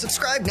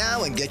 Subscribe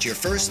now and get your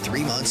first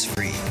 3 months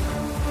free.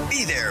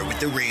 Be there with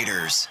the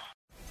Raiders.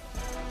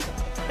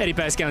 Eddie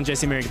Pascal and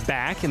Jesse Merrick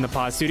back in the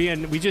pod studio,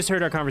 and we just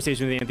heard our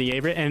conversation with Anthony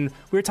Averett, and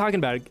we were talking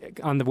about it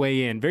on the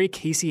way in. Very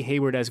Casey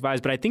Hayward-esque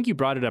vibes, but I think you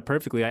brought it up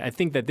perfectly. I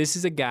think that this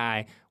is a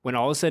guy when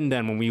all is said and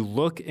done, when we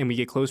look and we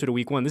get closer to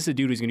week 1, this is a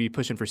dude who's going to be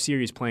pushing for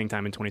serious playing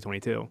time in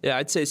 2022. Yeah,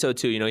 I'd say so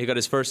too. He got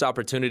his first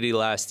opportunity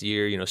last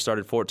year,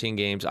 started 14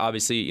 games.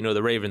 Obviously,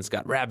 the Ravens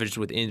got ravaged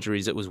with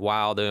injuries. It was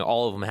wild.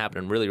 All of them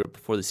happened really right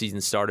before the season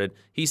started.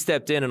 He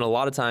stepped in and a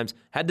lot of times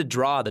had to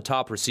draw the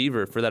top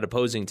receiver for that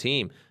opposing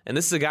team. And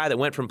this is a guy that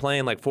went from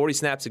playing like 40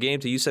 snaps a game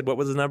to, you said, what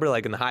was the number,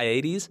 like in the high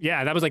 80s?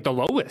 Yeah, that was like the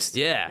lowest.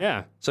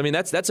 Yeah. So,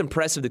 that's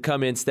impressive to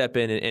come in, step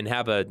in, and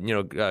have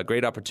a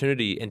great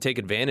opportunity and take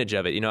advantage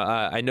of it.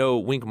 I know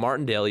Wink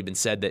Martindale even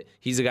said that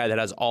he's a guy that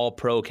has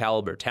all-pro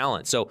caliber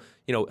talent. So,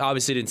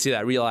 obviously didn't see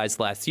that realized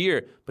last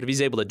year, but if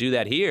he's able to do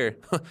that here,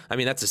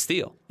 that's a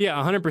steal. Yeah,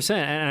 100%.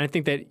 And I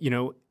think that,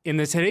 in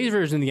today's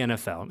version of the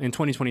NFL, in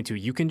 2022,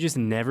 you can just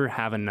never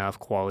have enough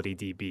quality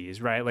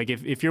DBs, right? Like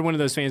if you're one of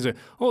those fans that,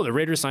 the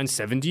Raiders signed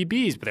 7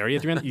 DBs, but they already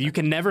have 300, you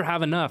can never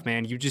have enough,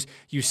 man.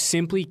 You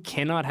simply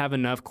cannot have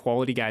enough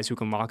quality guys who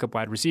can lock up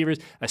wide receivers,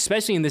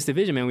 especially in this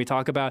division, man. We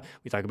talk about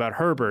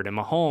Herbert and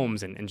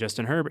Mahomes and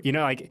Justin Herbert.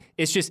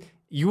 It's just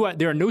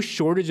there are no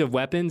shortage of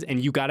weapons,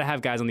 and you got to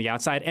have guys on the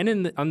outside and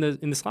in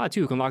the slot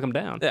too who can lock them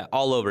down. Yeah,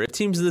 all over. If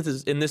teams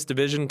in this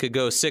division could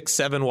go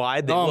 6-7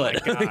 wide, they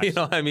would.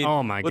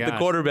 Oh my with gosh.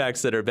 the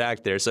quarterbacks that are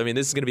back there. So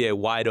this is going to be a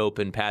wide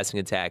open passing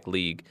attack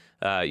league.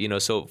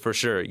 So for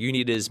sure, you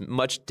need as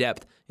much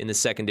depth in the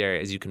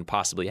secondary as you can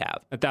possibly have.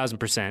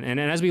 1,000%. And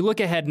as we look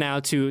ahead now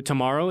to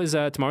tomorrow's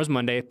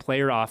Monday,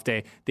 player off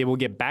day. They will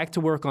get back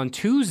to work on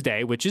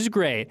Tuesday, which is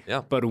great.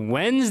 Yeah. But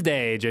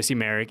Wednesday, Jesse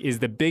Merrick, is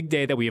the big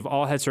day that we have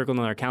all had circled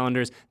on our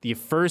calendars. The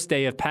first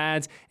day of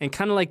pads and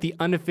kind of like the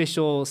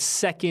unofficial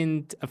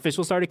second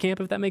official start of camp,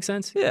 if that makes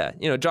sense. Yeah.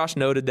 Josh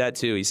noted that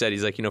too. He said,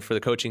 he's like, for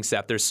the coaching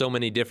staff, there's so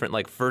many different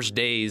like first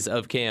days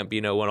of camp,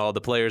 when all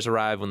the players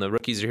arrive, when the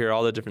rookies are here,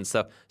 all the different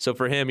stuff. So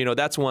for him,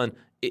 that's one.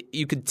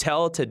 You could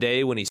tell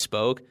today when he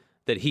spoke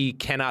that he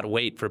cannot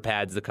wait for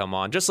pads to come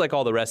on, just like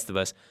all the rest of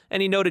us. And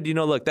he noted,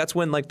 look, that's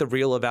when like the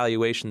real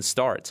evaluation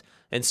starts.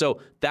 And so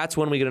that's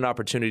when we get an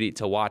opportunity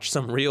to watch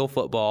some real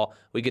football.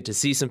 We get to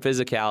see some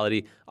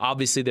physicality.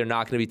 Obviously, they're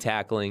not going to be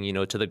tackling,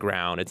 to the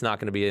ground. It's not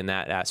going to be in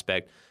that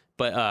aspect.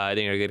 But I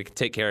think they're going to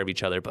take care of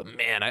each other. But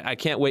man, I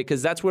can't wait,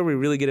 because that's where we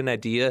really get an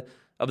idea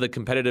of the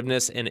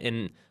competitiveness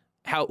and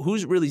how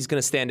who's really going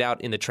to stand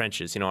out in the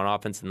trenches, on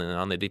offense and then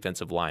on the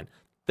defensive line.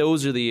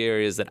 Those are the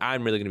areas that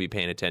I'm really going to be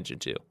paying attention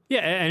to. Yeah,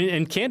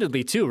 and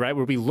candidly, too, right,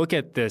 where we look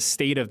at the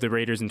state of the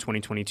Raiders in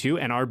 2022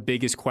 and our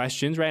biggest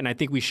questions, right, and I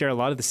think we share a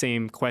lot of the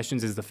same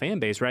questions as the fan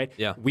base, right?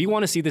 Yeah. We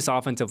want to see this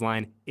offensive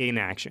line in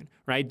action,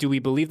 right? Do we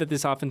believe that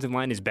this offensive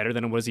line is better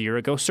than it was a year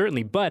ago?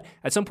 Certainly, but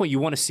at some point you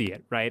want to see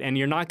it, right? And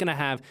you're not going to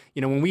have,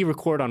 when we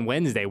record on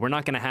Wednesday, we're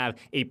not going to have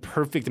a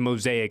perfect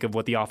mosaic of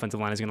what the offensive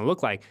line is going to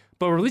look like,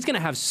 but we're at least going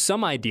to have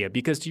some idea,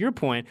 because to your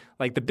point,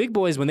 like the big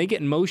boys, when they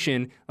get in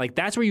motion, like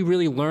that's where you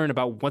really learn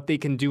about what they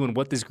can do and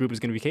what this group is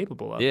going to be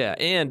capable of. Yeah,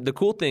 and the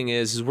cool thing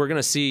is we're going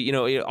to see,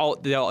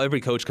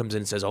 every coach comes in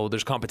and says,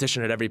 there's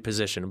competition at every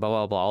position, blah,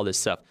 blah, blah, all this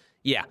stuff.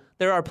 Yeah,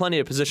 there are plenty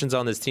of positions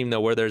on this team, though,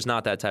 where there's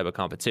not that type of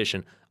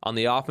competition. On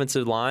the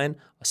offensive line,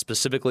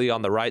 specifically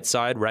on the right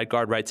side, right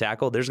guard, right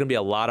tackle, there's going to be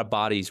a lot of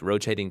bodies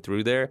rotating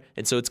through there,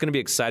 and so it's going to be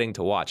exciting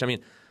to watch.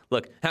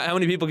 Look, how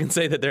many people can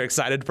say that they're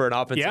excited for an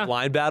offensive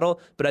line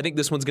battle? But I think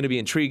this one's going to be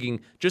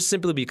intriguing just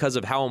simply because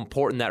of how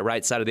important that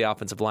right side of the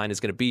offensive line is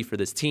going to be for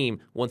this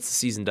team once the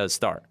season does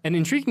start. And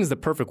intriguing is the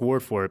perfect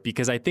word for it,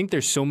 because I think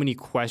there's so many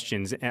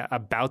questions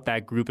about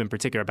that group in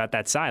particular, about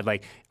that side.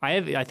 Like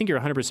I think you're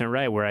 100%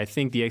 right, where I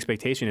think the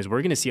expectation is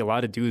we're going to see a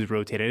lot of dudes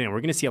rotated in. We're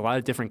going to see a lot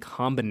of different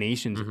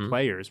combinations of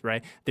players,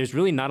 right? There's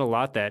really not a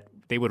lot that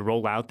they would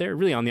roll out there,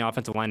 really on the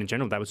offensive line in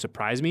general. That would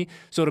surprise me.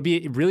 So it'll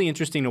be really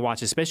interesting to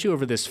watch, especially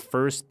over this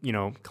first,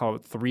 call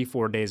it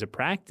 3-4 days of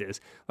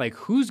practice. Like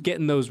who's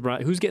getting those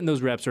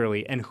reps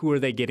early, and who are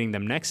they getting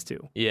them next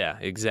to? Yeah,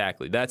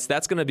 exactly. That's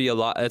going to be a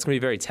lot. That's going to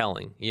be very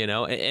telling,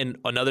 And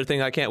another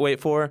thing I can't wait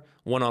for,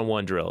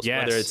 one-on-one drills.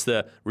 Yes. Whether it's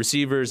the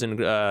receivers and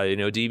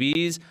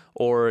DBs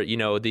or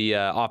the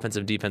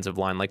offensive defensive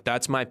line. Like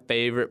that's my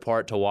favorite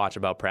part to watch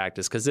about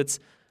practice, because it's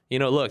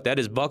look, that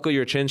is buckle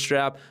your chin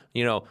strap.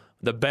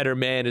 The better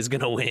man is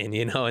going to win,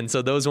 and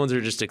so those ones are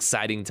just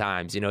exciting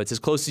times. It's as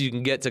close as you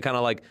can get to kind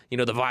of like, the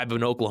vibe of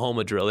an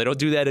Oklahoma drill. They don't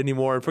do that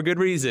anymore, and for good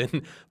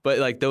reason. But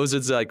like those,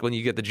 it's like when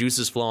you get the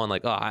juices flowing,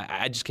 like,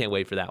 I just can't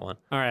wait for that one.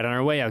 All right, on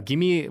our way out, give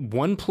me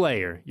one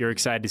player you're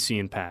excited to see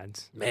in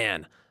pads.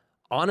 Man,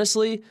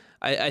 honestly,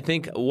 I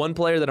think one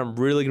player that I'm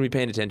really going to be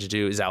paying attention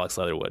to is Alex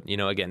Leatherwood.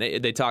 Again,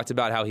 they talked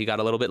about how he got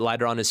a little bit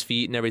lighter on his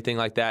feet and everything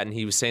like that, and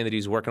he was saying that he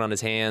was working on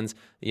his hands.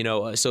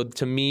 So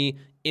to me,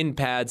 in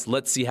pads,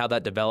 let's see how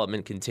that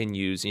development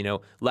continues.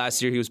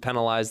 Last year he was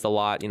penalized a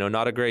lot.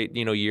 Not a great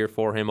year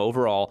for him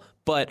overall,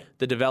 but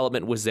the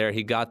development was there.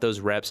 He got those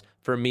reps.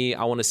 For me,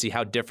 I want to see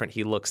how different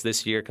he looks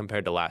this year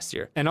compared to last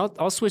year. And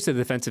I'll switch to the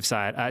defensive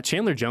side.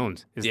 Chandler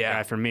Jones is the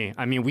guy for me.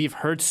 We've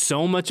heard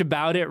so much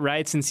about it,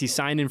 right, since he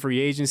signed in free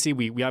agency.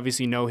 We obviously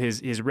obviously know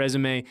his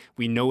resume.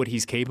 We know what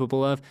he's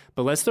capable of.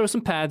 But let's throw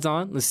some pads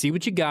on. Let's see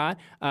what you got.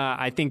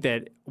 I think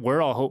that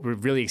we're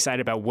really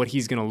excited about what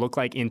he's going to look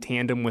like in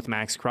tandem with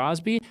Max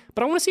Crosby.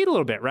 But I want to see it a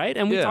little bit, right?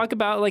 And we talk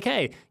about, like,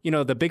 hey,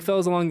 the big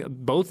fellas along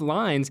both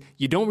lines,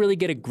 you don't really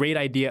get a great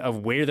idea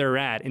of where they're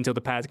at until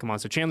the pads come on.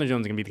 So Chandler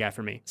Jones is going to be the guy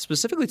for me.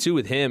 Specifically, too,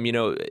 with him,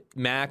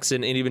 Max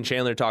and even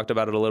Chandler talked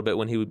about it a little bit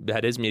when he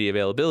had his media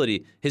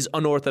availability, his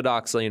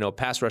unorthodox,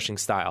 pass rushing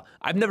style.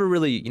 I've never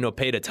really,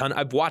 paid a ton.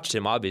 I've watched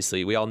him,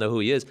 obviously. We all know who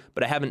he is,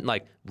 but I haven't,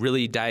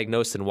 really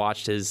diagnosed and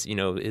watched his,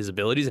 his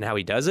abilities and how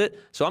he does it.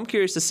 So I'm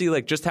curious to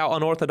see, just how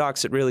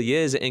unorthodox it really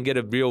is and get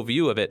a real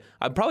view of it.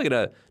 I'm probably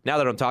going to, now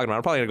that I'm talking about it,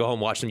 I'm probably going to go home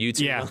and watch some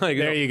YouTube. Yeah,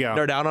 there you go.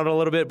 Nerd down on it a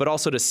little bit, but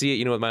also to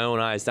see it, with my own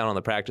eyes down on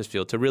the practice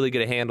field to really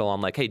get a handle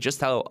on, hey, just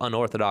how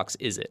unorthodox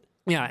is it?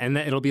 Yeah, and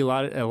it'll be a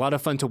lot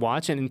of fun to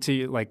watch, and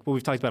to what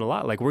we've talked about a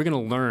lot. We're going to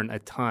learn a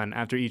ton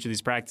after each of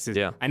these practices.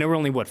 Yeah. I know we're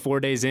only 4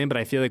 days in, but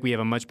I feel like we have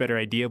a much better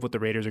idea of what the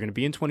Raiders are going to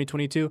be in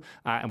 2022,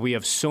 and we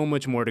have so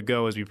much more to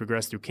go as we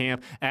progress through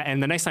camp.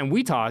 And the next time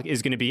we talk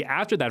is going to be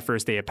after that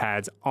first day of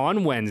pads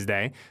on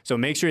Wednesday. So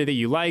make sure that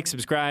you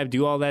subscribe,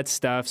 do all that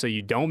stuff, so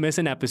you don't miss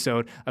an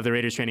episode of the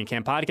Raiders Training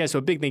Camp podcast. So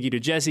a big thank you to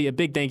Jesse, a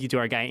big thank you to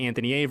our guy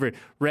Anthony Averett,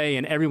 Ray,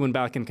 and everyone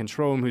back in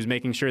control room who's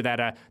making sure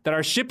that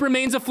our ship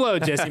remains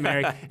afloat. Jesse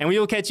Merrick, and we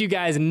will catch you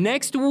guys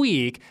next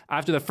week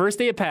after the first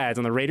day of pads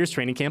on the Raiders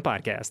Training Camp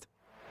podcast.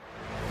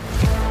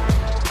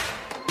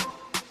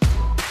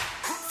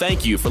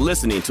 Thank you for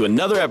listening to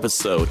another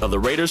episode of the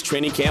Raiders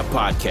Training Camp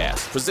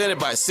podcast, presented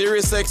by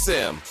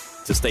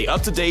SiriusXM. To stay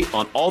up to date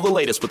on all the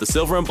latest with the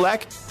Silver and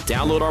Black,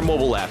 download our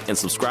mobile app and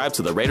subscribe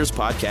to the Raiders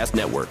Podcast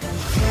Network.